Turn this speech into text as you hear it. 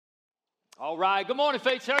All right. Good morning,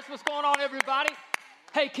 Faith Church. What's going on, everybody?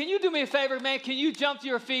 Hey, can you do me a favor, man? Can you jump to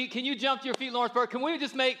your feet? Can you jump to your feet, Lawrenceburg? Can we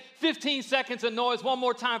just make 15 seconds of noise one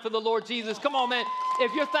more time for the Lord Jesus? Come on, man.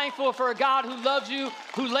 If you're thankful for a God who loves you,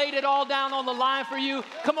 who laid it all down on the line for you,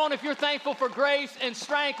 come on, if you're thankful for grace and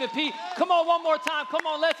strength and peace, come on, one more time. Come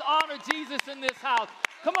on, let's honor Jesus in this house.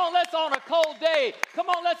 Come on, let's on a cold day. Come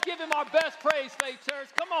on, let's give him our best praise, Faith Church.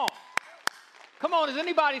 Come on. Come on, is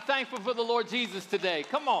anybody thankful for the Lord Jesus today?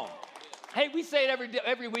 Come on. Hey, we say it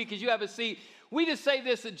every week as you have a seat. We just say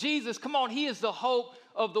this, that Jesus, come on, he is the hope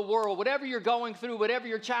of the world. Whatever you're going through, whatever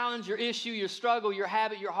your challenge, your issue, your struggle, your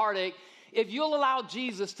habit, your heartache, if you'll allow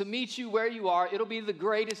Jesus to meet you where you are, it'll be the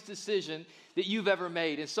greatest decision that you've ever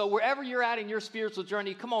made. And so wherever you're at in your spiritual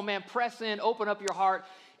journey, come on, man, press in, open up your heart,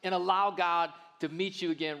 and allow God to meet you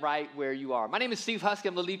again right where you are. My name is Steve Husky.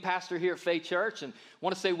 I'm the lead pastor here at Faith Church, and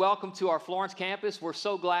want to say welcome to our Florence campus. We're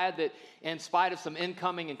so glad that in spite of some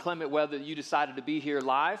incoming inclement weather, you decided to be here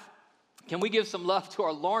live. Can we give some love to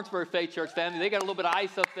our Lawrenceburg Faith Church family? They got a little bit of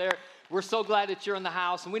ice up there. We're so glad that you're in the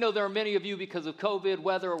house, and we know there are many of you because of COVID,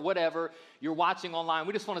 weather, or whatever, you're watching online.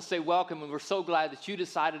 We just want to say welcome, and we're so glad that you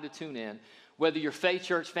decided to tune in. Whether you're Faith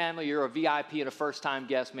Church family, you're a VIP and a first-time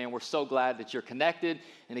guest, man, we're so glad that you're connected.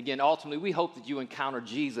 And again, ultimately, we hope that you encounter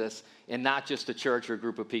Jesus and not just a church or a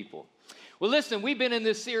group of people. Well, listen, we've been in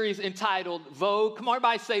this series entitled Vogue. Come on,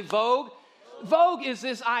 everybody say Vogue. Vogue is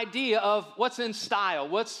this idea of what's in style.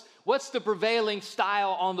 What's the prevailing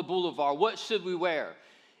style on the boulevard? What should we wear?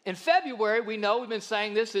 In February, we know, we've been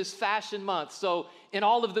saying this is Fashion Month. So in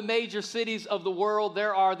all of the major cities of the world,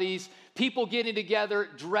 there are these people getting together,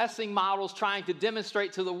 dressing models, trying to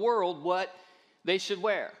demonstrate to the world what they should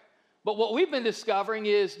wear. But what we've been discovering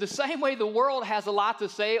is the same way the world has a lot to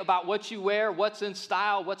say about what you wear, what's in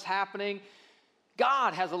style, what's happening,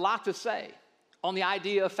 God has a lot to say on the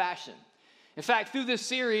idea of fashion. In fact, through this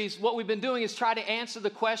series, what we've been doing is try to answer the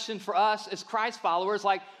question for us as Christ followers,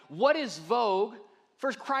 like, what is vogue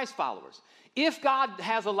for Christ followers? If God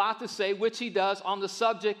has a lot to say, which he does, on the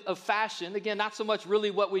subject of fashion, again, not so much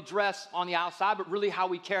really what we dress on the outside, but really how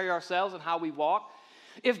we carry ourselves and how we walk.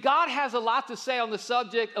 If God has a lot to say on the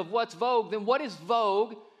subject of what's vogue, then what is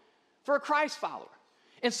vogue for a Christ follower?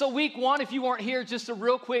 And so week one, if you weren't here, just a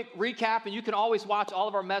real quick recap, and you can always watch all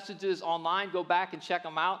of our messages online, go back and check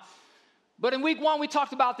them out. But in week one, we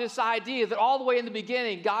talked about this idea that all the way in the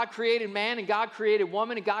beginning, God created man and God created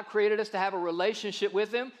woman, and God created us to have a relationship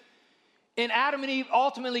with him. And Adam and Eve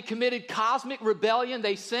ultimately committed cosmic rebellion.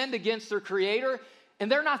 They sinned against their creator. And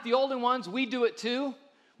they're not the only ones. We do it too.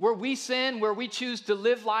 Where we sin, where we choose to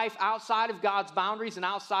live life outside of God's boundaries and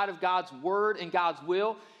outside of God's word and God's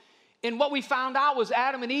will. And what we found out was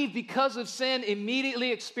Adam and Eve, because of sin,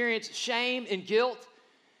 immediately experienced shame and guilt.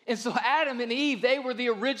 And so Adam and Eve, they were the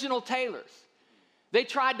original tailors. They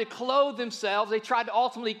tried to clothe themselves. They tried to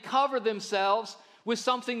ultimately cover themselves with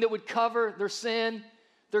something that would cover their sin,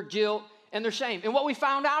 their guilt, and their shame. And what we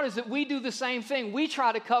found out is that we do the same thing. We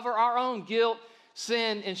try to cover our own guilt,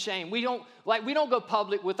 sin, and shame. We don't go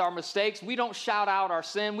public with our mistakes. We don't shout out our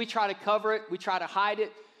sin. We try to cover it. We try to hide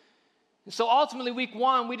it. And so ultimately, week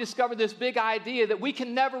one, we discovered this big idea that we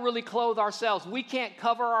can never really clothe ourselves. We can't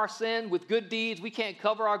cover our sin with good deeds. We can't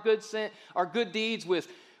cover our good deeds with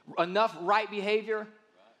enough right behavior.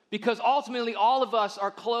 Because ultimately, all of us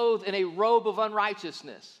are clothed in a robe of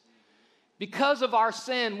unrighteousness. Because of our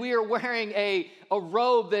sin, we are wearing a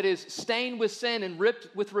robe that is stained with sin and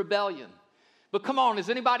ripped with rebellion. But come on, is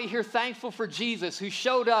anybody here thankful for Jesus, who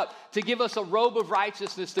showed up to give us a robe of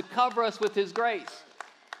righteousness, to cover us with his grace?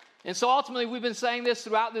 And so ultimately, we've been saying this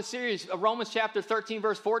throughout this series, Romans chapter 13,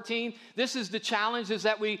 verse 14. This is the challenge, is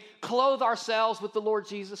that we clothe ourselves with the Lord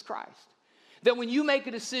Jesus Christ. That when you make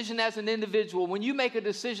a decision as an individual, when you make a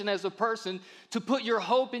decision as a person to put your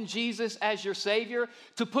hope in Jesus as your Savior,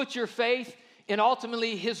 to put your faith in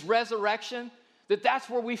ultimately his resurrection,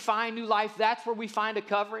 that's where we find new life, that's where we find a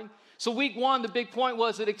covering. So week one, the big point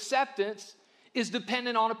was that acceptance is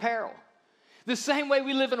dependent on apparel. The same way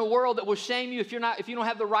we live in a world that will shame you if you don't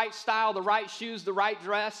have the right style, the right shoes, the right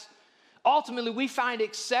dress. Ultimately, we find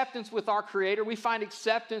acceptance with our Creator. We find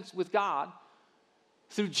acceptance with God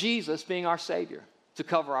through Jesus being our Savior to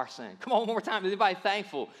cover our sin. Come on, one more time. Is anybody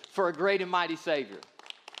thankful for a great and mighty Savior?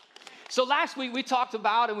 So last week we talked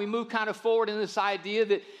about, and we moved kind of forward in this idea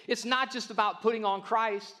that it's not just about putting on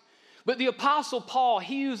Christ, but the Apostle Paul,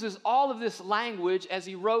 he uses all of this language as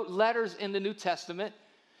he wrote letters in the New Testament.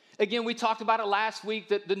 Again, we talked about it last week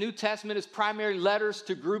that the New Testament is primarily letters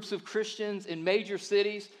to groups of Christians in major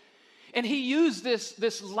cities. And he used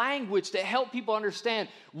this language to help people understand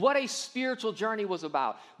what a spiritual journey was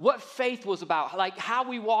about, what faith was about, like how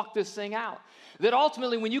we walk this thing out. That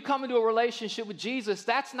ultimately, when you come into a relationship with Jesus,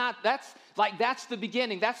 that's the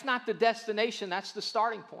beginning. That's not the destination. That's the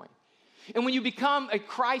starting point. And when you become a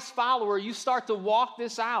Christ follower, you start to walk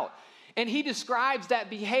this out. And he describes that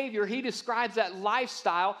behavior, he describes that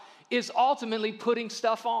lifestyle is ultimately putting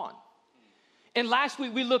stuff on. And last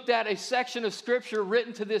week we looked at a section of scripture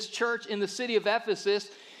written to this church in the city of Ephesus.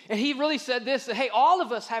 And he really said this, that, hey, all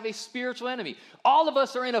of us have a spiritual enemy. All of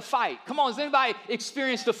us are in a fight. Come on, has anybody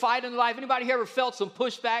experienced a fight in life? Anybody here ever felt some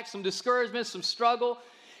pushback, some discouragement, some struggle?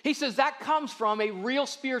 He says that comes from a real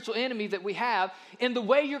spiritual enemy that we have. And the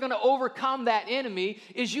way you're going to overcome that enemy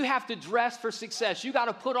is you have to dress for success. You got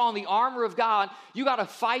to put on the armor of God. You got to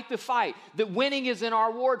fight the fight. That winning is in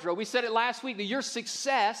our wardrobe. We said it last week that your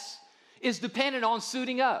success is dependent on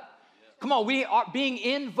suiting up. Come on, we are being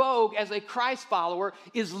in vogue as a Christ follower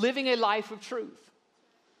is living a life of truth.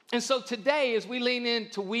 And so today, as we lean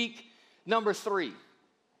into week number 3,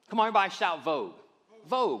 come on, everybody shout Vogue.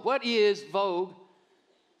 Vogue. What is Vogue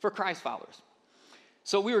for Christ followers?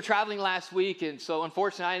 So we were traveling last week, and so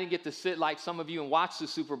unfortunately I didn't get to sit like some of you and watch the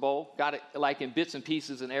Super Bowl. Got it like in bits and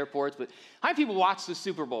pieces in airports. But how many people watched the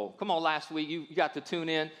Super Bowl? Come on, last week you got to tune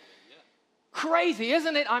in. Crazy,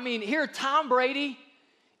 isn't it? I mean, here Tom Brady,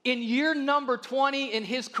 in year number 20 in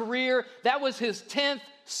his career, that was his 10th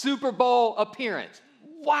Super Bowl appearance.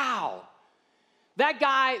 Wow. That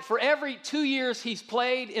guy, for every 2 years he's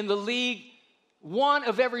played in the league, one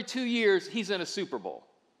of every 2 years he's in a Super Bowl.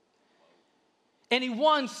 And he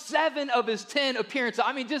won 7 of his 10 appearances.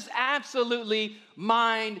 I mean, just absolutely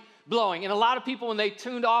mind-blowing. And a lot of people, when they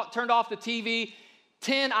turned off the TV,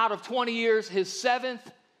 10 out of 20 years, his 7th,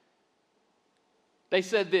 they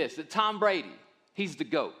said this, that Tom Brady, he's the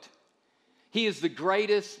GOAT. He is the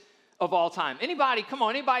greatest of all time. Anybody, come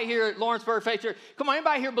on, anybody here at Lawrenceburg Faith Church, come on,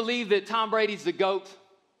 anybody here believe that Tom Brady's the GOAT?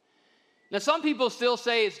 Now, some people still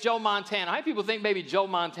say it's Joe Montana. How many people think maybe Joe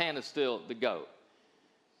Montana's still the GOAT?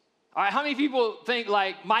 All right, how many people think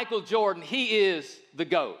like Michael Jordan, he is the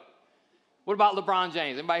GOAT? What about LeBron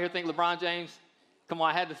James? Anybody here think LeBron James? Come on,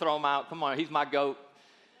 I had to throw him out. Come on, he's my GOAT.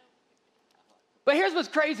 But here's what's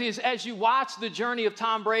crazy is as you watch the journey of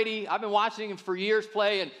Tom Brady, I've been watching him for years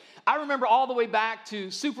play, and I remember all the way back to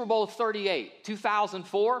Super Bowl 38,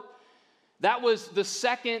 2004. That was the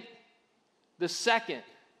second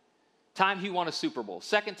time he won a Super Bowl.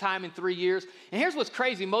 Second time in 3 years. And here's what's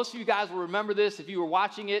crazy. Most of you guys will remember this if you were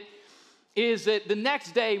watching it, is that the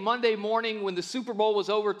next day, Monday morning, when the Super Bowl was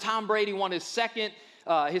over, Tom Brady won his second,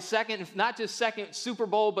 not just second Super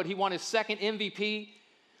Bowl, but he won his second MVP.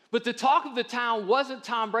 But the talk of the town wasn't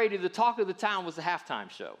Tom Brady. The talk of the town was the halftime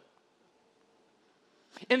show.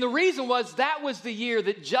 And the reason was that was the year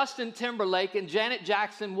that Justin Timberlake and Janet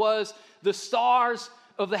Jackson was the stars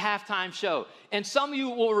of the halftime show. And some of you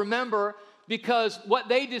will remember because what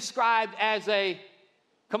they described as a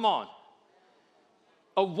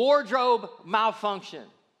wardrobe malfunction.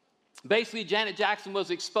 Basically, Janet Jackson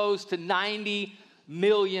was exposed to 90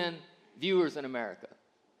 million viewers in America.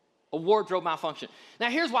 A wardrobe malfunction. Now,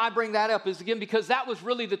 here's why I bring that up is, again, because that was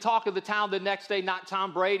really the talk of the town the next day, not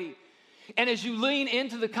Tom Brady. And as you lean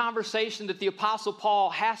into the conversation that the Apostle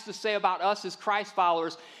Paul has to say about us as Christ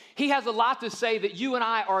followers, he has a lot to say that you and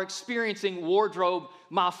I are experiencing wardrobe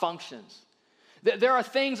malfunctions. There are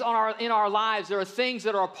things in our lives, there are things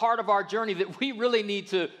that are a part of our journey that we really need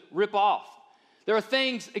to rip off. There are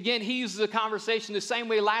things, again, he uses the conversation the same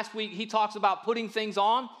way last week he talks about putting things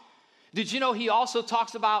on. Did you know he also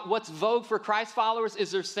talks about what's vogue for Christ followers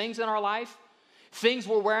is there's things in our life, things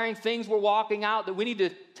we're wearing, things we're walking out that we need to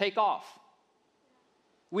take off.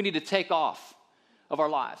 We need to take off of our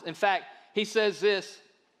lives. In fact, he says this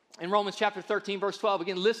in Romans chapter 13, verse 12.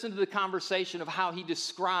 Again, listen to the conversation of how he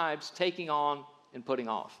describes taking on and putting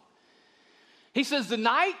off. He says, the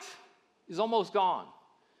night is almost gone.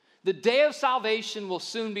 The day of salvation will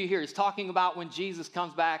soon be here. He's talking about when Jesus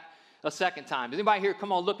comes back a second time. Is anybody here,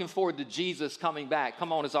 come on, looking forward to Jesus coming back?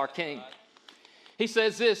 Come on, as our King. He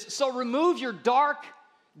says this, so remove your dark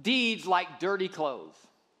deeds like dirty clothes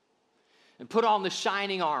and put on the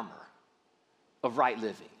shining armor of right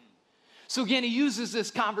living. So again, he uses this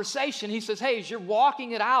conversation. He says, hey, as you're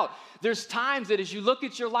walking it out, there's times that as you look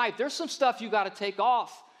at your life, there's some stuff you got to take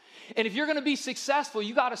off. And if you're going to be successful,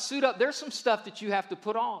 you got to suit up. There's some stuff that you have to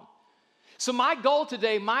put on. So my goal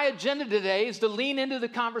today, my agenda today is to lean into the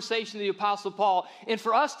conversation of the Apostle Paul and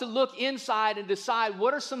for us to look inside and decide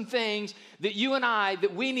what are some things that you and I,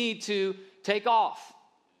 that we need to take off.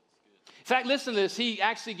 In fact, listen to this. He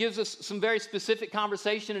actually gives us some very specific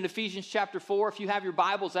conversation in Ephesians chapter 4. If you have your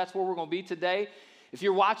Bibles, that's where we're going to be today. If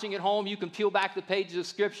you're watching at home, you can peel back the pages of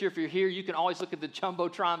Scripture. If you're here, you can always look at the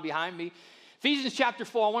Jumbotron behind me. Ephesians chapter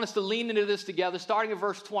 4, I want us to lean into this together, starting at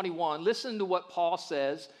verse 21. Listen to what Paul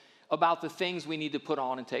says about the things we need to put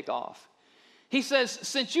on and take off. He says,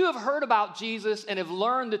 since you have heard about Jesus and have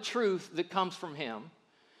learned the truth that comes from him,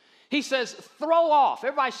 he says, throw off.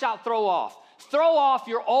 Everybody shout, throw off. Throw off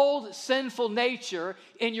your old sinful nature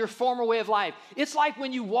and your former way of life. It's like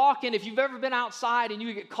when you walk in, if you've ever been outside and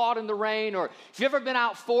you get caught in the rain, or if you've ever been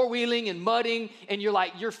out four-wheeling and mudding and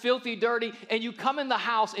you're filthy dirty, and you come in the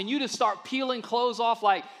house and you just start peeling clothes off.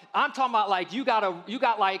 Like, I'm talking about like you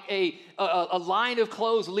got like a line of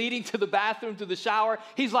clothes leading to the bathroom, to the shower.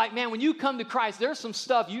 He's like, man, when you come to Christ, there's some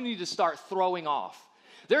stuff you need to start throwing off.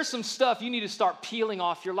 There's some stuff you need to start peeling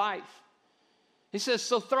off your life. He says,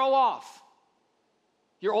 so throw off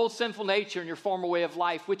your old sinful nature and your former way of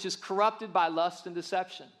life, which is corrupted by lust and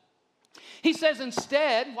deception. He says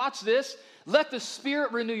instead, watch this, let the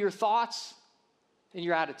Spirit renew your thoughts and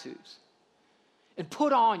your attitudes. And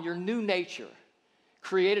put on your new nature,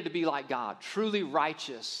 created to be like God, truly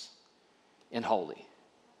righteous and holy.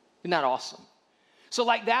 Isn't that awesome? So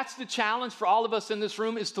that's the challenge for all of us in this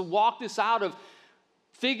room, is to walk this out of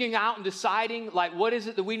figuring out and deciding, what is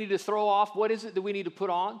it that we need to throw off? What is it that we need to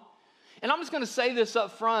put on? And I'm just going to say this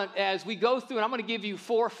up front as we go through, and I'm going to give you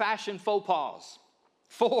 4 fashion faux pas.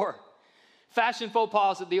 4 fashion faux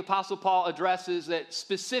pas that the Apostle Paul addresses, that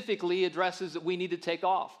specifically addresses that we need to take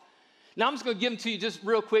off. Now, I'm just going to give them to you just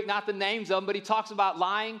real quick, not the names of them, but he talks about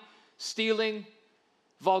lying, stealing,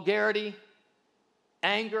 vulgarity,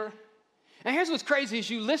 anger. And here's what's crazy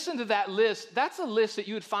is you listen to that list, that's a list that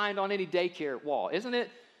you would find on any daycare wall, isn't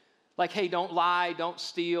it? Like, hey, don't lie, don't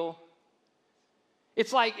steal.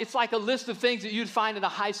 It's like a list of things that you'd find in a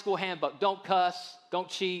high school handbook. Don't cuss, don't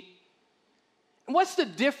cheat. And what's the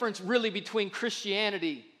difference really between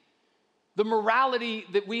Christianity, the morality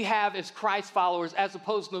that we have as Christ followers, as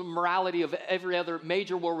opposed to the morality of every other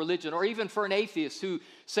major world religion, or even for an atheist who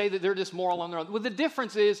say that they're just moral on their own? Well, the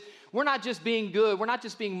difference is we're not just being good. We're not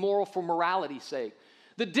just being moral for morality's sake.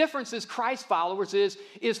 The difference as Christ followers is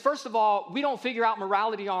first of all, we don't figure out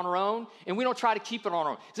morality on our own, and we don't try to keep it on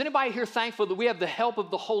our own. Is anybody here thankful that we have the help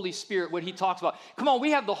of the Holy Spirit, what he talks about? Come on,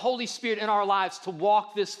 we have the Holy Spirit in our lives to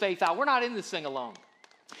walk this faith out. We're not in this thing alone.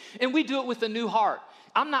 And we do it with a new heart.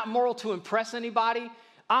 I'm not moral to impress anybody.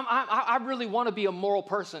 I really want to be a moral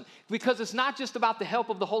person, because it's not just about the help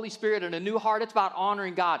of the Holy Spirit and a new heart. It's about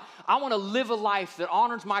honoring God. I want to live a life that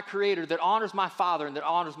honors my Creator, that honors my Father, and that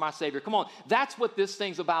honors my Savior. Come on, that's what this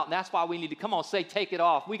thing's about, and that's why we need to, come on, say take it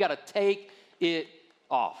off. We got to take it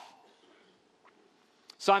off.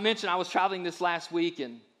 So I mentioned I was traveling this last week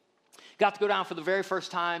and got to go down for the very first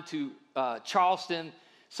time to Charleston,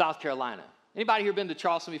 South Carolina. Anybody here been to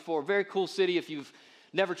Charleston before? Very cool city. If you've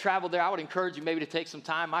never traveled there, I would encourage you maybe to take some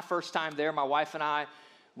time. My first time there, my wife and I,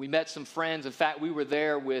 we met some friends. In fact, we were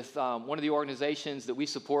there with one of the organizations that we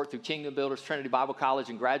support through Kingdom Builders, Trinity Bible College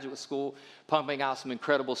and Graduate School, pumping out some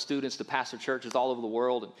incredible students to pastor churches all over the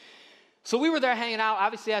world. And so we were there hanging out,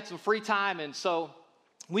 obviously had some free time, and so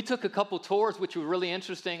we took a couple tours, which were really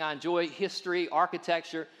interesting. I enjoy history,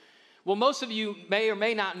 architecture. Well, most of you may or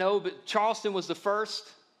may not know, but Charleston was the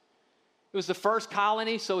first. It was the first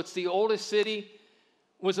colony, so it's the oldest city.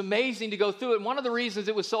 It was amazing to go through it. And one of the reasons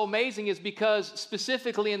it was so amazing is because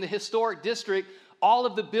specifically in the historic district, all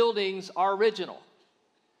of the buildings are original.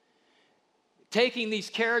 Taking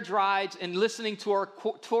these carriage rides and listening to our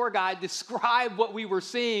tour guide describe what we were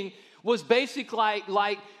seeing was basically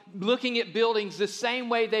like looking at buildings the same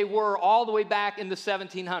way they were all the way back in the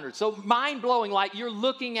 1700s. So mind-blowing, like you're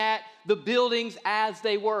looking at the buildings as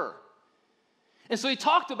they were. And so he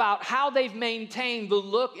talked about how they've maintained the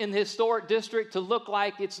look in the historic district to look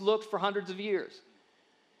like it's looked for hundreds of years.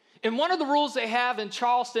 And one of the rules they have in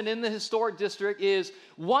Charleston in the historic district is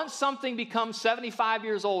once something becomes 75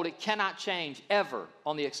 years old, it cannot change ever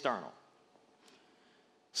on the external.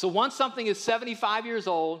 So once something is 75 years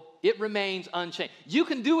old, it remains unchanged. You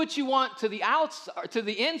can do what you want to the outside, to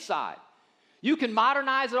the inside. You can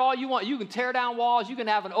modernize it all you want. You can tear down walls. You can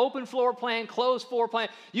have an open floor plan, closed floor plan.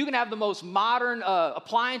 You can have the most modern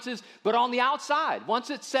appliances. But on the outside,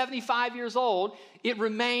 once it's 75 years old, it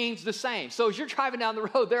remains the same. So as you're driving down the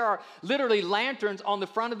road, there are literally lanterns on the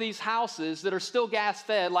front of these houses that are still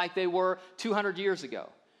gas-fed like they were 200 years ago.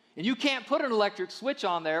 And you can't put an electric switch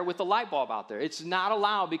on there with a light bulb out there. It's not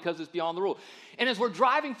allowed because it's beyond the rule. And as we're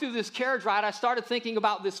driving through this carriage ride, I started thinking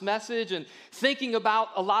about this message and thinking about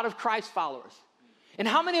a lot of Christ followers. And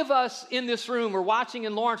how many of us in this room or watching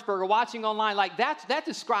in Lawrenceburg or watching online, like that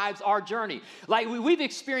describes our journey. Like we've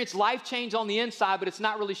experienced life change on the inside, but it's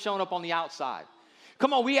not really shown up on the outside.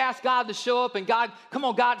 Come on, we ask God to show up, and God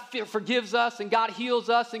forgives us, and God heals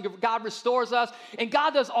us, and God restores us, and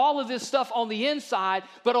God does all of this stuff on the inside,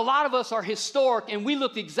 but a lot of us are historic, and we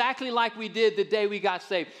look exactly like we did the day we got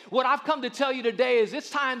saved. What I've come to tell you today is it's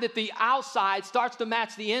time that the outside starts to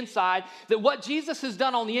match the inside, that what Jesus has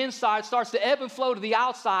done on the inside starts to ebb and flow to the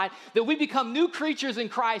outside, that we become new creatures in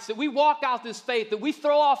Christ, that we walk out this faith, that we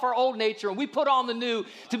throw off our old nature, and we put on the new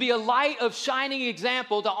to be a light of shining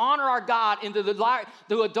example, to honor our God into the light,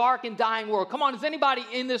 through a dark and dying world. Come on, is anybody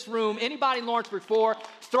in this room, anybody in Lawrenceburg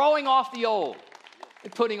throwing off the old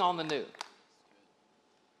and putting on the new?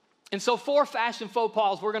 And so 4 fashion faux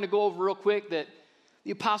pas we're going to go over real quick that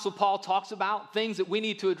the Apostle Paul talks about, things that we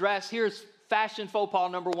need to address. Here's fashion faux pas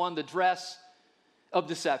number 1, the dress of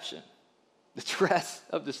deception. The dress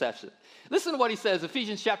of deception. Listen to what he says,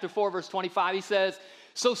 Ephesians chapter 4, verse 25. He says,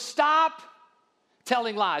 so stop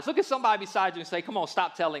telling lies. Look at somebody beside you and say, come on,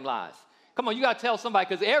 stop telling lies. Come on, you got to tell somebody,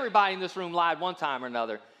 because everybody in this room lied one time or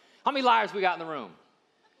another. How many liars we got in the room?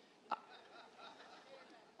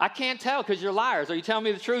 I can't tell because you're liars. Are you telling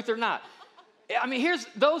me the truth or not? I mean, here's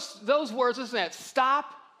those words. Listen to that. Stop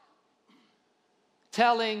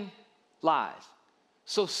telling lies.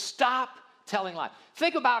 So stop telling lies.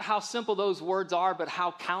 Think about how simple those words are, but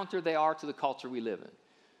how counter they are to the culture we live in.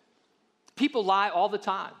 People lie all the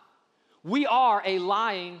time. We are a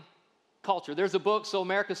lying culture. There's a book, So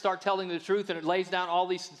America Start Telling the Truth, and it lays down all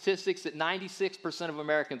these statistics that 96% of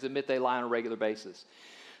Americans admit they lie on a regular basis.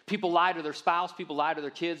 People lie to their spouse, people lie to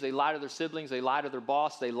their kids, they lie to their siblings, they lie to their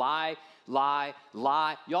boss, they lie.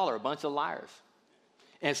 Y'all are a bunch of liars.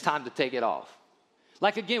 And it's time to take it off.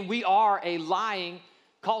 Like again, we are a lying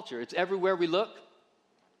culture. It's everywhere we look.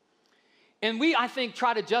 And we, I think,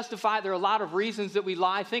 try to justify, there are a lot of reasons that we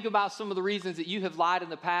lie. Think about some of the reasons that you have lied in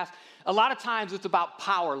the past. A lot of times it's about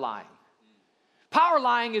power lying. Power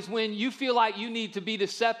lying is when you feel like you need to be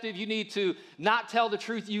deceptive, you need to not tell the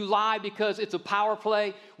truth, you lie because it's a power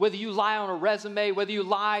play. Whether you lie on a resume, whether you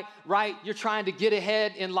lie, right, you're trying to get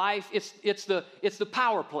ahead in life, it's the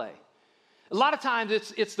power play. A lot of times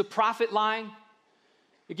it's the profit lying.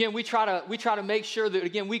 Again, we try to make sure that,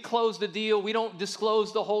 again, we close the deal, we don't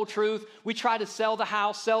disclose the whole truth. We try to sell the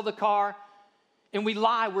house, sell the car, and we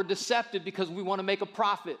lie, we're deceptive because we want to make a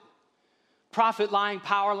profit. Profit lying,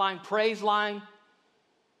 power lying, praise lying.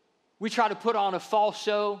 We try to put on a false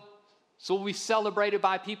show so we'll be celebrated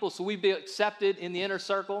by people, so we be accepted in the inner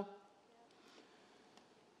circle.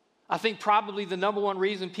 I think probably the number one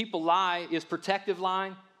reason people lie is protective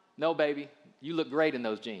lying. No, baby, you look great in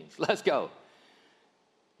those jeans. Let's go.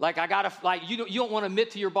 Like you don't want to admit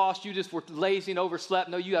to your boss you just were lazy and overslept.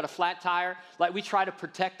 No, you had a flat tire. Like we try to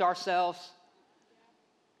protect ourselves.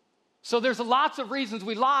 So there's lots of reasons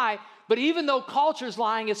we lie. But even though culture's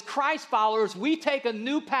lying, as Christ followers, we take a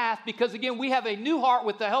new path because, again, we have a new heart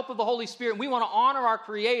with the help of the Holy Spirit, and we want to honor our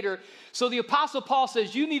Creator. So the Apostle Paul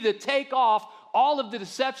says you need to take off all of the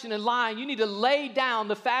deception and lying. You need to lay down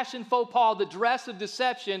the fashion faux pas, the dress of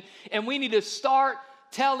deception, and we need to start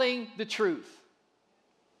telling the truth.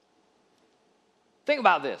 Think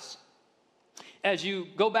about this. As you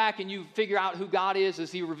go back and you figure out who God is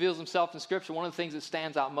as He reveals Himself in Scripture, one of the things that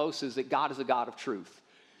stands out most is that God is a God of truth.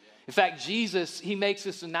 In fact, Jesus, He makes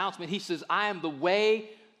this announcement. He says, I am the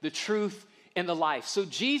way, the truth, and the life. So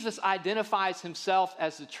Jesus identifies Himself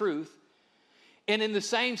as the truth. And in the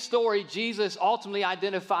same story, Jesus ultimately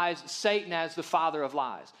identifies Satan as the father of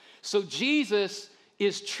lies. So Jesus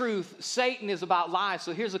is truth. Satan is about lies.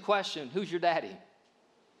 So here's a question. Who's your daddy?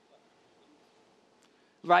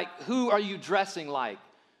 Right? Who are you dressing like?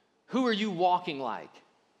 Who are you walking like?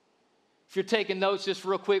 If you're taking notes, just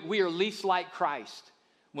real quick, we are least like Christ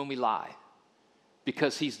when we lie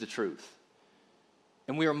because He's the truth.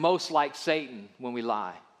 And we are most like Satan when we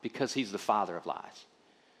lie because he's the father of lies.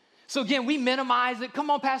 So again, we minimize it. Come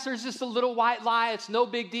on, Pastor, it's just a little white lie. It's no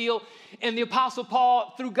big deal. And the Apostle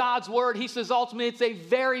Paul, through God's word, he says ultimately it's a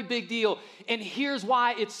very big deal. And here's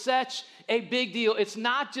why it's such a big deal. It's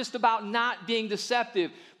not just about not being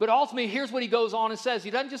deceptive, but ultimately here's what he goes on and says. He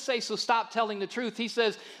doesn't just say, so stop telling the truth. He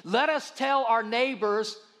says, let us tell our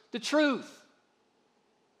neighbors the truth.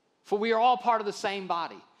 For we are all part of the same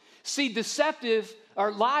body. See, deceptive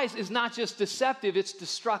or lies is not just deceptive, it's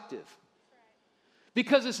destructive.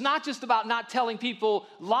 Because it's not just about not telling people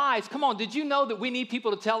lies. Come on, did you know that we need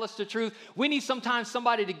people to tell us the truth? We need sometimes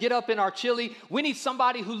somebody to get up in our chili. We need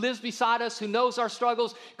somebody who lives beside us, who knows our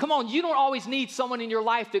struggles. Come on, you don't always need someone in your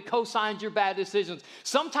life that co-signs your bad decisions.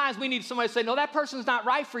 Sometimes we need somebody to say, no, that person's not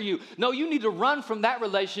right for you. No, you need to run from that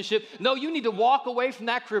relationship. No, you need to walk away from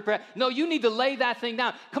that career path. No, you need to lay that thing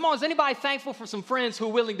down. Come on, is anybody thankful for some friends who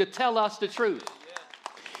are willing to tell us the truth?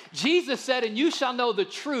 Jesus said, and you shall know the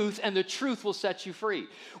truth, and the truth will set you free.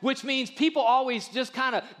 Which means people always just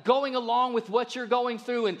kind of going along with what you're going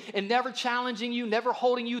through and never challenging you, never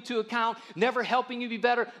holding you to account, never helping you be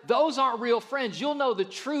better. Those aren't real friends. You'll know the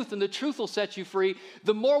truth, and the truth will set you free.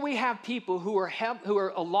 The more we have people who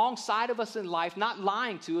are alongside of us in life, not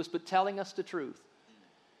lying to us, but telling us the truth.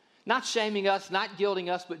 Not shaming us, not guilting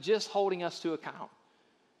us, but just holding us to account.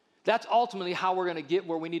 That's ultimately how we're going to get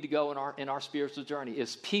where we need to go in our spiritual journey,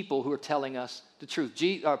 is people who are telling us the truth.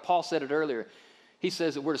 Paul said it earlier. He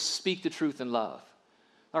says that we're to speak the truth in love.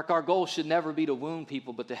 Like, our goal should never be to wound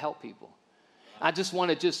people, but to help people. I just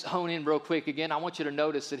want to hone in real quick again. I want you to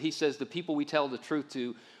notice that he says the people we tell the truth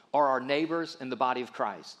to are our neighbors in the body of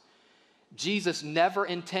Christ. Jesus never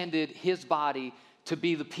intended his body to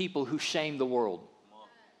be the people who shame the world.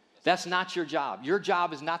 That's not your job. Your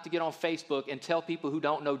job is not to get on Facebook and tell people who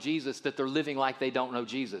don't know Jesus that they're living like they don't know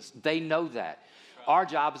Jesus. They know that. Our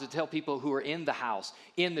job is to tell people who are in the house,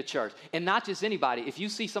 in the church, and not just anybody. If you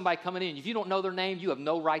see somebody coming in, if you don't know their name, you have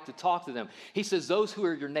no right to talk to them. He says those who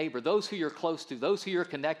are your neighbor, those who you're close to, those who you're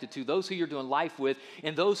connected to, those who you're doing life with,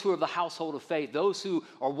 and those who are the household of faith, those who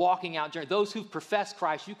are walking out journey, those who profess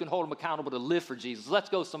Christ, you can hold them accountable to live for Jesus. Let's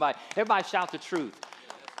go, somebody. Everybody shout the truth.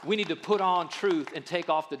 We need to put on truth and take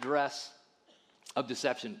off the dress of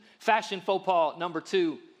deception. Fashion faux pas number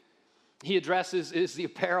 2 he addresses is the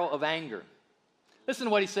apparel of anger. Listen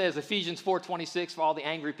to what he says, Ephesians 4:26, for all the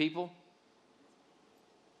angry people.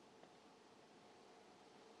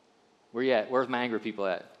 Where you at? Where's my angry people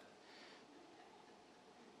at?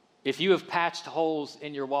 If you have patched holes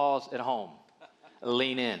in your walls at home,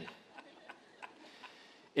 lean in.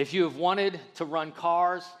 If you have wanted to run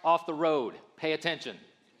cars off the road, pay attention.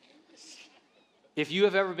 If you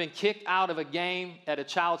have ever been kicked out of a game at a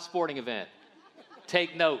child sporting event,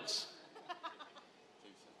 take notes.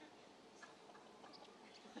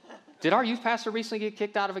 Did our youth pastor recently get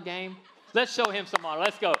kicked out of a game? Let's show him some honor.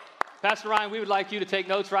 Let's go. Pastor Ryan, we would like you to take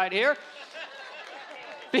notes right here.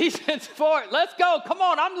 Ephesians 4. Let's go. Come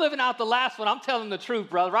on. I'm living out the last one. I'm telling the truth,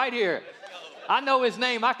 brother, right here. I know his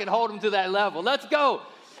name. I can hold him to that level. Let's go.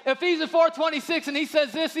 Ephesians 4:26, and he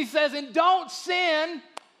says this. He says, and don't sin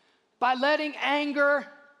by letting anger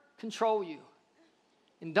control you.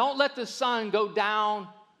 And don't let the sun go down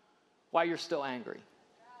while you're still angry.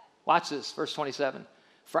 Watch this, verse 27.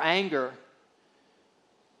 For anger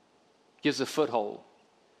gives a foothold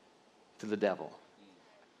to the devil.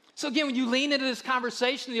 So again, when you lean into this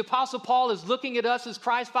conversation, the Apostle Paul is looking at us as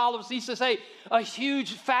Christ followers. He says, hey, a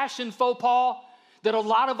huge fashion faux pas that a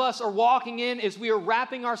lot of us are walking in is we are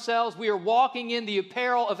wrapping ourselves, we are walking in the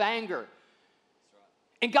apparel of anger.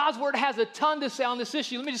 And God's word has a ton to say on this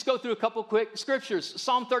issue. Let me just go through a couple quick scriptures.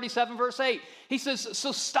 Psalm 37, verse 8. He says,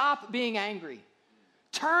 so stop being angry.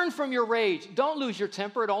 Turn from your rage. Don't lose your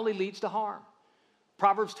temper. It only leads to harm.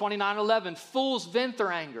 Proverbs 29:11. Fools vent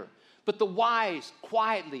their anger, but the wise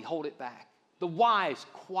quietly hold it back. The wise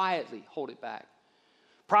quietly hold it back.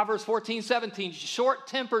 Proverbs 14:17.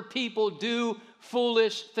 Short-tempered people do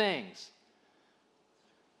foolish things.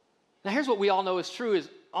 Now here's what we all know is true is,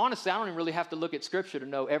 honestly, I don't even really have to look at Scripture to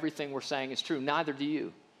know everything we're saying is true. Neither do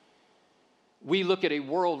you. We look at a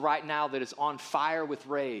world right now that is on fire with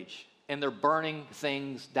rage, and they're burning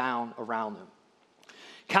things down around them.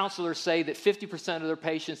 Counselors say that 50% of their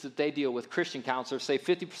patients that they deal with, Christian counselors say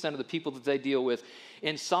 50% of the people that they deal with,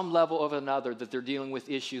 in some level or another, that they're dealing with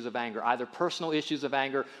issues of anger, either personal issues of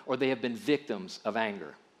anger or they have been victims of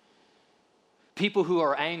anger. People who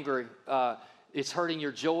are angry, it's hurting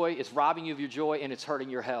your joy, it's robbing you of your joy, and it's hurting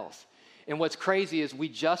your health. And what's crazy is we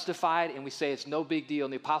justify it and we say it's no big deal.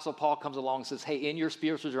 And the Apostle Paul comes along and says, hey, in your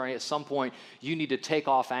spiritual journey, at some point, you need to take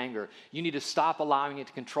off anger. You need to stop allowing it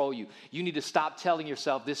to control you. You need to stop telling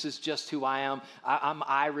yourself, this is just who I am. I'm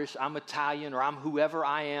Irish, I'm Italian, or I'm whoever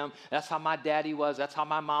I am. That's how my daddy was. That's how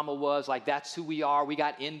my mama was. Like, that's who we are. We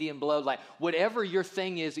got Indian blood. Like, whatever your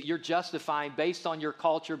thing is that you're justifying based on your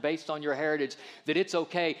culture, based on your heritage, that it's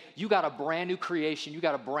okay. You got a brand new creation. You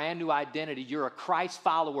got a brand new identity. You're a Christ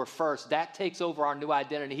follower first. That takes over our new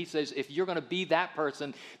identity. He says, if you're going to be that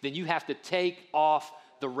person, then you have to take off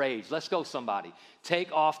the rage. Let's go, somebody.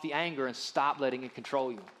 Take off the anger and stop letting it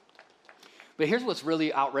control you. But here's what's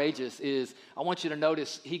really outrageous is I want you to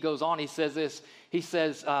notice, he goes on, he says this, he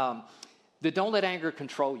says that don't let anger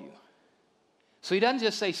control you. So he doesn't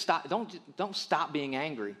just say stop, don't stop being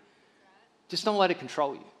angry. Just don't let it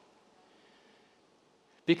control you.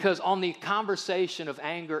 Because on the conversation of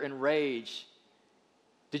anger and rage,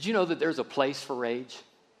 did you know that there's a place for rage?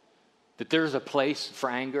 That there's a place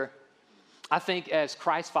for anger? I think as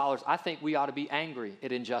Christ followers, I think we ought to be angry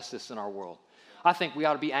at injustice in our world. I think we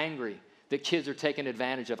ought to be angry that kids are taken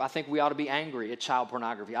advantage of. I think we ought to be angry at child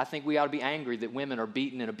pornography. I think we ought to be angry that women are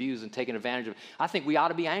beaten and abused and taken advantage of. I think we ought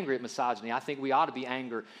to be angry at misogyny. I think we ought to be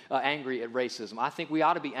angry at racism. I think we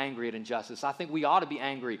ought to be angry at injustice. I think we ought to be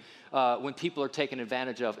angry when people are taken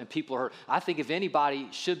advantage of and people are hurt. I think if anybody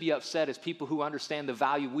should be upset, it's people who understand the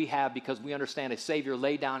value we have because we understand a Savior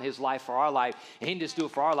laid down his life for our life. And he didn't just do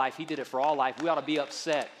it for our life, he did it for all life. We ought to be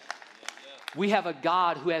upset. We have a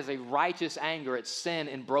God who has a righteous anger at sin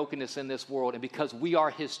and brokenness in this world. And because we are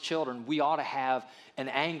his children, we ought to have an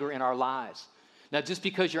anger in our lives. Now, just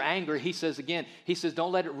because you're angry, he says again, he says,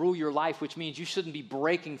 don't let it rule your life, which means you shouldn't be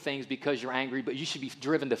breaking things because you're angry, but you should be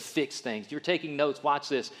driven to fix things. You're taking notes, watch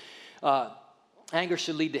this. Anger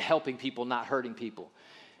should lead to helping people, not hurting people.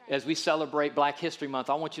 As we celebrate Black History Month,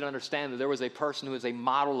 I want you to understand that there was a person who is a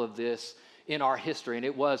model of this in our history, and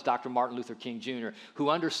it was Dr. Martin Luther King Jr., who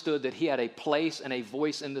understood that he had a place and a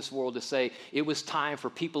voice in this world to say it was time for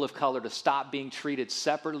people of color to stop being treated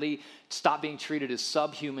separately, stop being treated as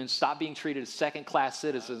subhumans, stop being treated as second-class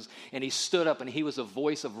citizens, and he stood up and he was a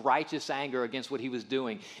voice of righteous anger against what he was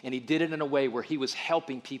doing, and he did it in a way where he was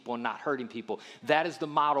helping people and not hurting people. That is the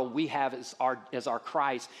model we have as our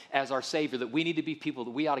Christ, as our Savior, that we need to be people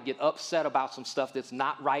that we ought to get upset about some stuff that's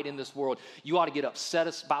not right in this world. You ought to get upset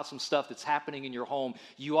about some stuff that's happening in your home.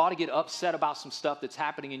 You ought to get upset about some stuff that's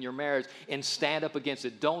happening in your marriage and stand up against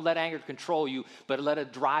it. Don't let anger control you, but let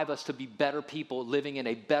it drive us to be better people living in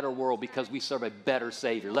a better world because we serve a better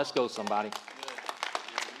Savior. Let's go, somebody.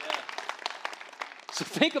 So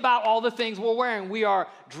think about all the things we're wearing. We are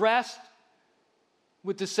dressed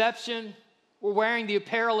with deception. We're wearing the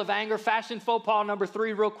apparel of anger. Fashion faux pas number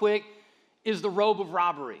 3, real quick, is the robe of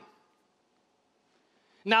robbery.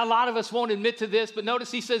 Now, a lot of us won't admit to this, but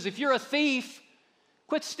notice he says, if you're a thief,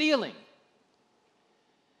 quit stealing.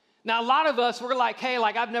 Now, a lot of us, we're like, hey,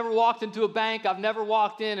 like I've never walked into a bank. I've never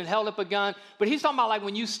walked in and held up a gun. But he's talking about like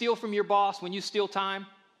when you steal from your boss, when you steal time,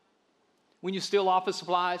 when you steal office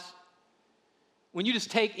supplies, when you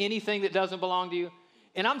just take anything that doesn't belong to you.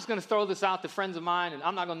 And I'm just going to throw this out to friends of mine, and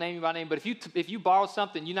I'm not going to name you by name, but if you borrow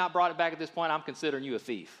something, you not brought it back at this point, I'm considering you a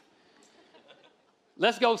thief.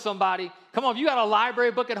 Let's go, somebody. Come on, if you got a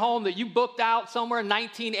library book at home that you booked out somewhere in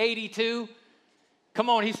 1982, come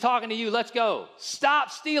on, he's talking to you. Let's go. Stop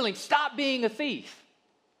stealing. Stop being a thief.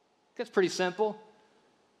 That's pretty simple.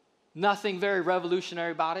 Nothing very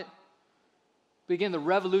revolutionary about it. But again, the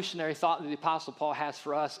revolutionary thought that the Apostle Paul has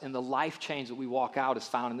for us and the life change that we walk out is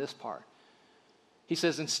found in this part. He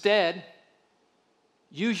says, instead,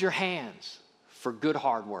 use your hands for good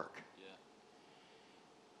hard work.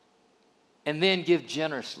 And then give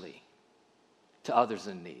generously to others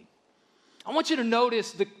in need. I want you to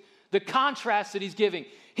notice the contrast that he's giving.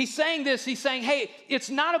 He's saying this, he's saying, hey, it's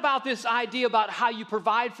not about this idea about how you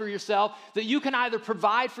provide for yourself, that you can either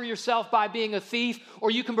provide for yourself by being a thief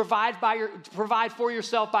or you can provide for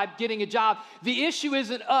yourself by getting a job. The issue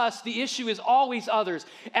isn't us, the issue is always others.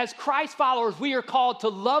 As Christ followers, we are called to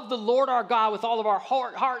love the Lord our God with all of our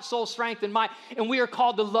heart, soul, strength, and might, and we are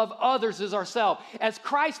called to love others as ourselves. As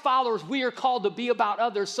Christ followers, we are called to be about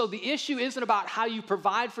others. So the issue isn't about how you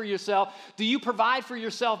provide for yourself. Do you provide for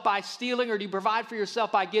yourself by stealing or do you provide for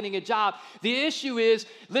yourself by getting a job? The issue is,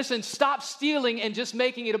 listen, stop stealing and just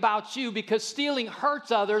making it about you, because stealing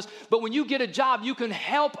hurts others, but when you get a job, you can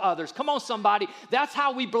help others. Come on, somebody. That's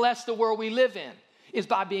how we bless the world we live in, is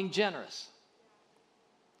by being generous.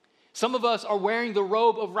 Some of us are wearing the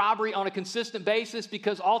robe of robbery on a consistent basis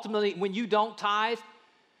because ultimately when you don't tithe,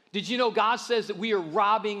 did you know God says that we are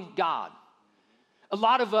robbing God? A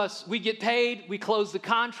lot of us, we get paid, we close the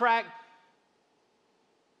contract,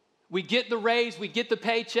 we get the raise, we get the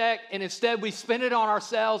paycheck, and instead we spend it on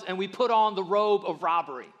ourselves and we put on the robe of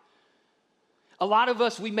robbery. A lot of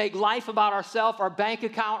us, we make life about ourselves, our bank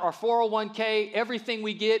account, our 401k, everything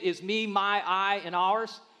we get is me, my, I, and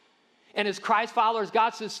ours. And as Christ followers, God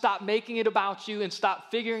says, stop making it about you and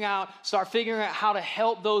start figuring out how to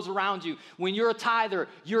help those around you. When you're a tither,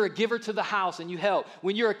 you're a giver to the house and you help.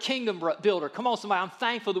 When you're a kingdom builder, come on, somebody, I'm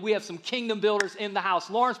thankful that we have some kingdom builders in the house.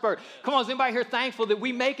 Lawrenceburg, come on, is anybody here thankful that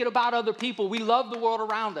we make it about other people? We love the world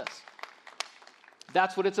around us.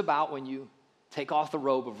 That's what it's about when you take off the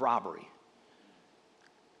robe of robbery.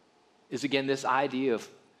 is, again, this idea of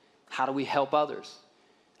how do we help others?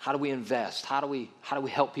 How do we invest? How do we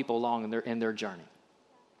help people along in their journey?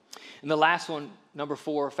 And the last one, number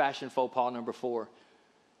 4, fashion faux pas number 4,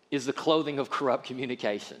 is the clothing of corrupt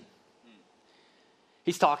communication.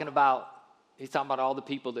 He's talking about all the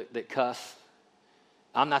people that cuss.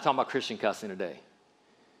 I'm not talking about Christian cussing today.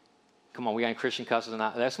 Come on, we got any Christian cussers or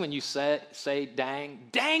not? That's when you say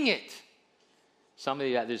dang it.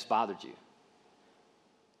 Somebody that just bothered you.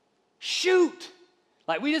 Shoot.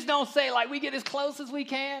 Like, we just don't say, like, we get as close as we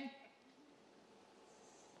can.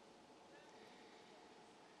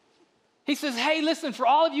 He says, hey, listen, for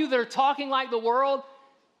all of you that are talking like the world,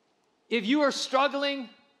 if you are struggling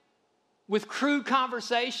with crude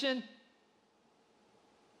conversation,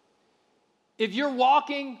 if you're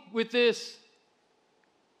walking with this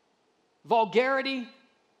vulgarity,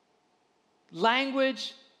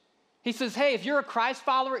 language, he says, hey, if you're a Christ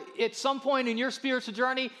follower, at some point in your spiritual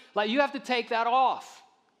journey, like, you have to take that off.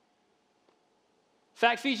 In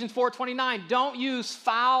fact, Ephesians 4:29, don't use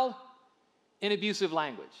foul and abusive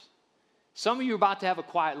language. Some of you are about to have a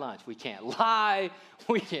quiet lunch. We can't lie.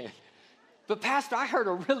 We can't. But Pastor, I heard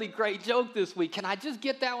a really great joke this week. Can I just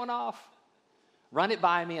get that one off? Run it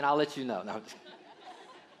by me and I'll let you know. No.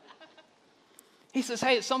 He says,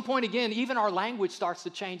 hey, at some point, again, even our language starts to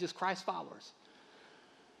change as Christ followers.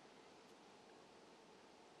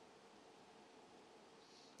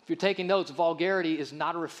 If you're taking notes, vulgarity is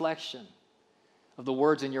not a reflection of the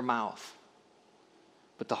words in your mouth,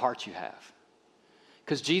 but the heart you have.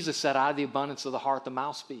 Because Jesus said, out of the abundance of the heart, the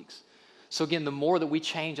mouth speaks. So again, the more that we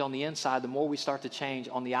change on the inside, the more we start to change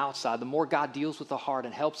on the outside, the more God deals with the heart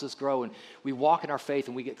and helps us grow, and we walk in our faith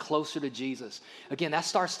and we get closer to Jesus. Again, that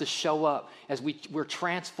starts to show up as we're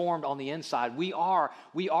transformed on the inside. We are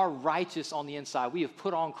righteous on the inside. We have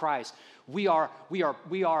put on Christ. We are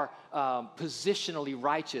positionally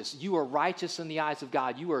righteous. You are righteous in the eyes of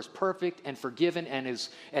God. You are as perfect and forgiven and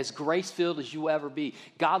as grace-filled as you will ever be.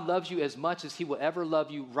 God loves you as much as he will ever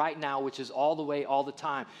love you right now, which is all the way, all the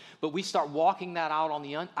time. But we start walking that out on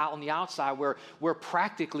the outside where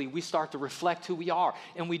practically we start to reflect who we are.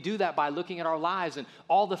 And we do that by looking at our lives and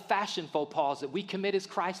all the fashion faux pas that we commit as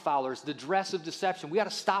Christ followers, the dress of deception. We got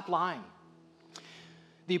to stop lying.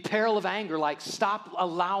 The apparel of anger, like, stop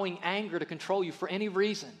allowing anger to control you for any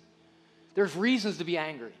reason. There's reasons to be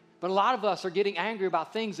angry, but a lot of us are getting angry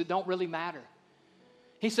about things that don't really matter.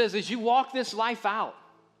 He says, as you walk this life out,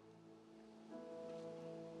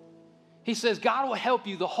 he says, God will help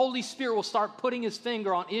you. The Holy Spirit will start putting his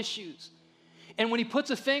finger on issues. And when he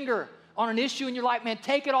puts a finger on an issue in your life, man,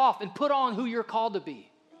 take it off and put on who you're called to be.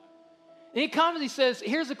 And he comes and he says,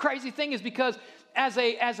 here's the crazy thing is because as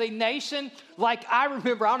a nation, like, I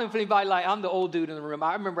remember, I don't know if anybody, like, I'm the old dude in the room.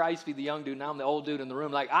 I remember I used to be the young dude, now I'm the old dude in the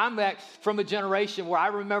room. Like, I'm back from a generation where I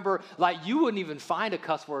remember, like, you wouldn't even find a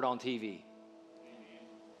cuss word on TV.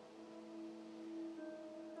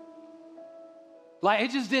 Like,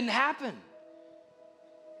 it just didn't happen.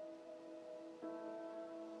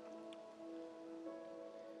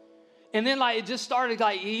 And then, like, it just started,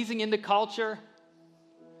 like, easing into culture.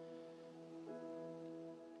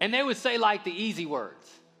 And they would say, like, the easy words.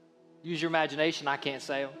 Use your imagination, I can't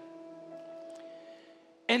say them.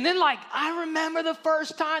 And then, like, I remember the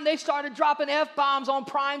first time they started dropping F-bombs on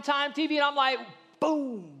primetime TV, and I'm like,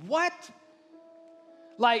 boom, what?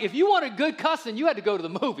 Like, if you wanted good cussing, you had to go to the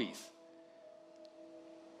movies.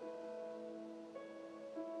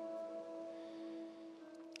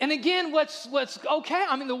 And again, what's okay?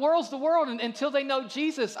 I mean, the world's the world, and until they know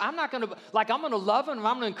Jesus, I'm going to love them, and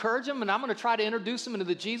I'm going to encourage them, and I'm going to try to introduce them into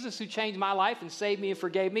the Jesus who changed my life and saved me and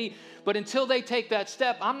forgave me. But until they take that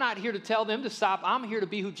step, I'm not here to tell them to stop. I'm here to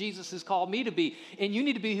be who Jesus has called me to be, and you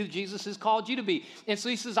need to be who Jesus has called you to be. And so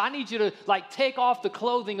he says, I need you to, like, take off the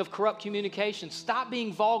clothing of corrupt communication. Stop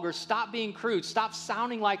being vulgar. Stop being crude. Stop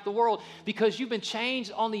sounding like the world, because you've been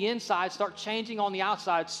changed on the inside. Start changing on the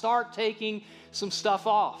outside. Start taking some stuff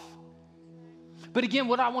off. But again,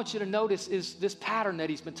 what I want you to notice is this pattern that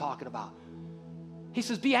he's been talking about. He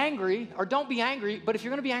says, be angry, or don't be angry, but if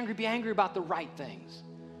you're going to be angry about the right things.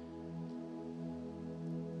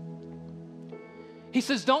 He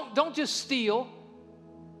says, don't just steal.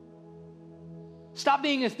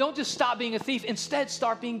 Don't just stop being a thief. Instead,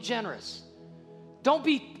 start being generous. Don't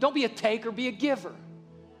be a taker, be a giver.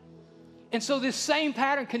 And so this same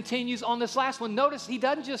pattern continues on this last one. Notice he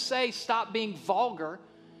doesn't just say stop being vulgar.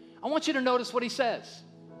 I want you to notice what he says.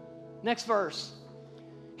 Next verse.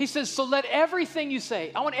 He says, so let everything you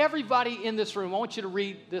say. I want everybody in this room, I want you to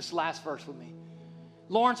read this last verse with me.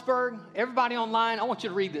 Lawrenceburg, everybody online, I want you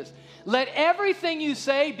to read this. Let everything you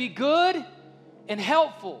say be good and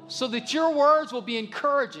helpful, so that your words will be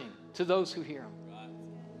encouraging to those who hear him.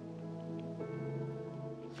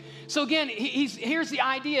 So again, here's the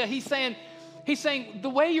idea. He's saying the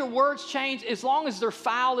way your words change, as long as they're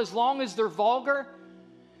foul, as long as they're vulgar,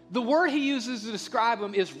 the word he uses to describe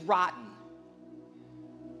them is rotten.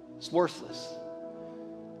 It's worthless.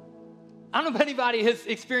 I don't know if anybody has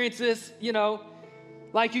experienced this,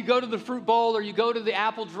 like you go to the fruit bowl or you go to the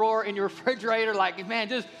apple drawer in your refrigerator, like, man,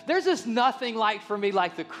 there's just nothing like for me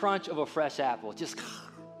like the crunch of a fresh apple.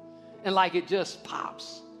 And like it just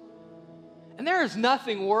pops. And there is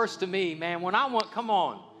nothing worse to me, man, when I want, come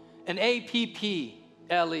on, an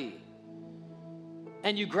APPLE.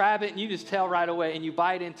 And you grab it and you just tell right away and you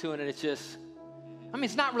bite into it and it's just,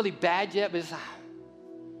 it's not really bad yet, but it's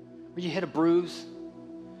where you hit a bruise.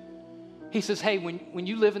 He says, hey, when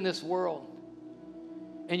you live in this world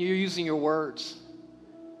and you're using your words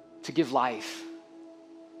to give life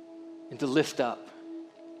and to lift up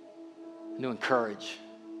and to encourage,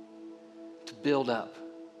 to build up,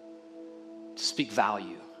 to speak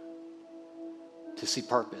value, to see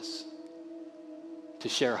purpose, to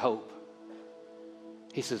share hope.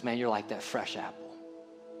 He says, man, you're like that fresh apple.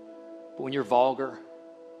 But when you're vulgar,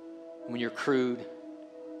 when you're crude,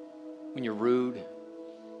 when you're rude,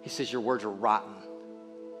 he says your words are rotten.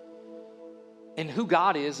 And who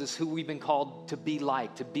God is who we've been called to be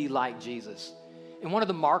like Jesus. And one of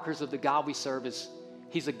the markers of the God we serve is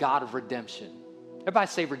he's a God of redemption. Everybody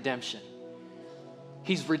say redemption.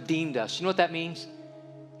 He's redeemed us. You know what that means?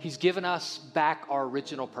 He's given us back our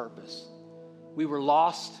original purpose. We were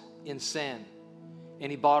lost in sin, and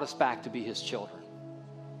he brought us back to be his children.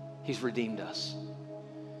 He's redeemed us.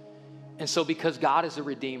 And so because God is a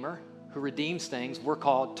redeemer who redeems things, we're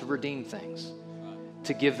called to redeem things,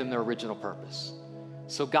 to give them their original purpose.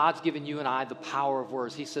 So God's given you and I the power of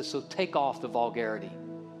words. He says, so take off the vulgarity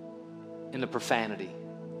and the profanity.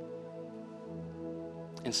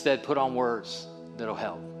 Instead, put on words that'll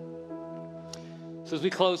help. So as we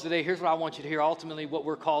close today, here's what I want you to hear. Ultimately, what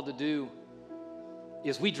we're called to do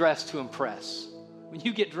is we dress to impress. When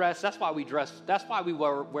you get dressed, that's why we dress. That's why we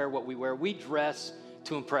wear what we wear. We dress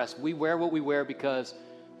to impress. We wear what we wear because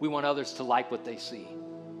we want others to like what they see.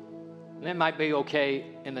 And that might be okay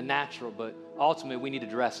in the natural, but ultimately we need to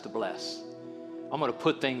dress to bless. I'm going to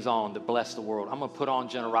put things on that bless the world. I'm going to put on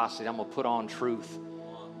generosity. I'm going to put on truth.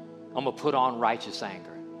 I'm going to put on righteous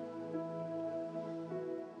anger.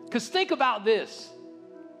 Because think about this.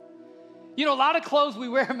 A lot of clothes we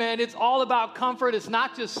wear, man, it's all about comfort. It's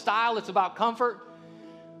not just style, it's about comfort.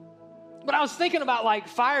 But I was thinking about like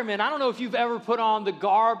firemen. I don't know if you've ever put on the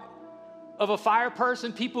garb of a fire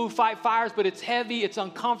person, people who fight fires, but it's heavy, it's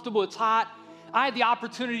uncomfortable, it's hot. I had the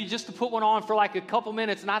opportunity just to put one on for like a couple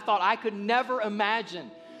minutes, and I thought I could never imagine.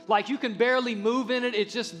 Like you can barely move in it.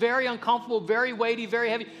 It's just very uncomfortable, very weighty, very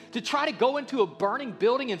heavy. To try to go into a burning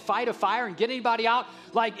building and fight a fire and get anybody out,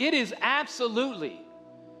 like it is absolutely,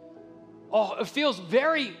 it feels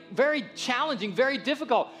very, very challenging, very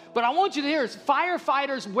difficult. But I want you to hear is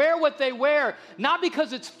firefighters wear what they wear, not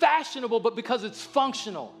because it's fashionable, but because it's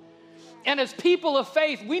functional. And as people of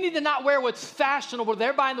faith, we need to not wear what's fashionable.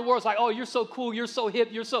 Everybody in the world is like, oh, you're so cool, you're so hip,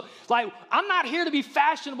 you're so, like, I'm not here to be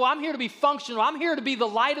fashionable. I'm here to be functional. I'm here to be the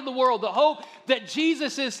light of the world, the hope that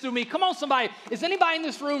Jesus is through me. Come on, somebody. Is anybody in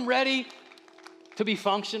this room ready to be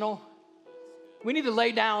functional? We need to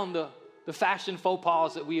lay down the fashion faux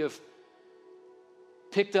pas that we have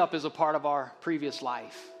picked up as a part of our previous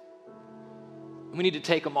life. We need to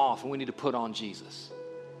take them off, and we need to put on Jesus.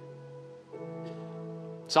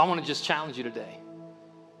 So I want to just challenge you today.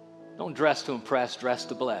 Don't dress to impress, dress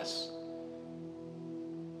to bless.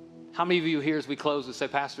 How many of you here as we close would say,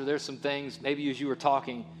 Pastor, there's some things, maybe as you were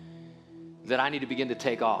talking, that I need to begin to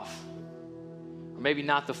take off? Or maybe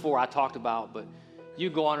not the 4 I talked about, but you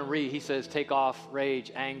go on and read. He says, take off rage,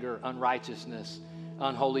 anger, unrighteousness,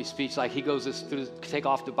 unholy speech. Like he goes through, take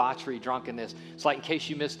off debauchery, drunkenness. It's like in case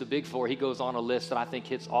you missed the big 4, he goes on a list that I think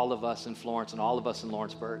hits all of us in Florence and all of us in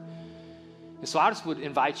Lawrenceburg. And so I just would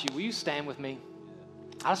invite you, will you stand with me?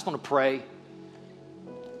 I just want to pray.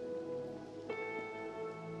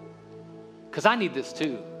 Because I need this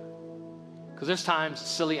too. Because there's times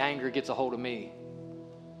silly anger gets a hold of me.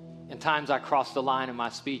 And times I cross the line in my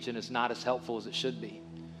speech and it's not as helpful as it should be.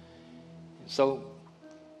 And so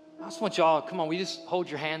I just want y'all, come on, will you just hold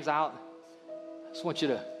your hands out? I just want you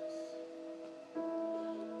to.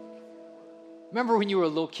 Remember when you were a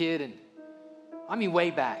little kid and,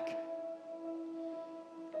 way back.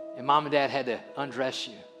 And mom and dad had to undress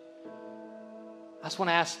you. I just want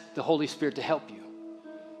to ask the Holy Spirit to help you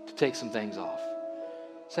to take some things off.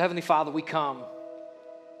 So Heavenly Father, we come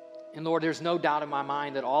And Lord, there's no doubt in my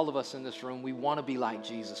mind that all of us in this room, we want to be like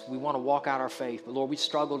Jesus. We want to walk out our faith. But Lord, we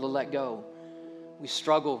struggle to let go. We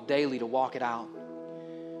struggle daily to walk it out.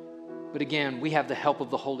 But again, we have the help of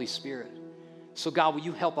the Holy Spirit. So God, will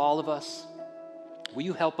you help all of us? Will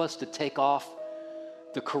you help us to take off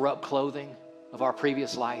the corrupt clothing of our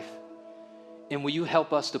previous life? And will you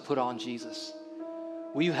help us to put on Jesus?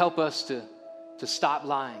 Will you help us to stop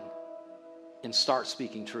lying and start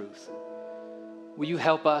speaking truth? Will you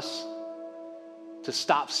help us to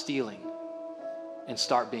stop stealing and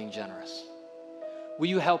start being generous? Will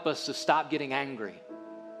you help us to stop getting angry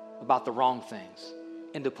about the wrong things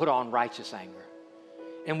and to put on righteous anger?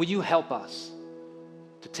 And will you help us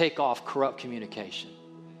to take off corrupt communication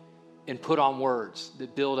and put on words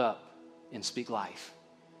that build up and speak life?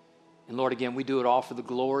 And Lord, again, we do it all for the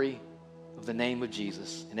glory of the name of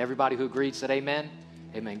Jesus. And everybody who agreed said amen.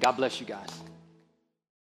 Amen. God bless you guys.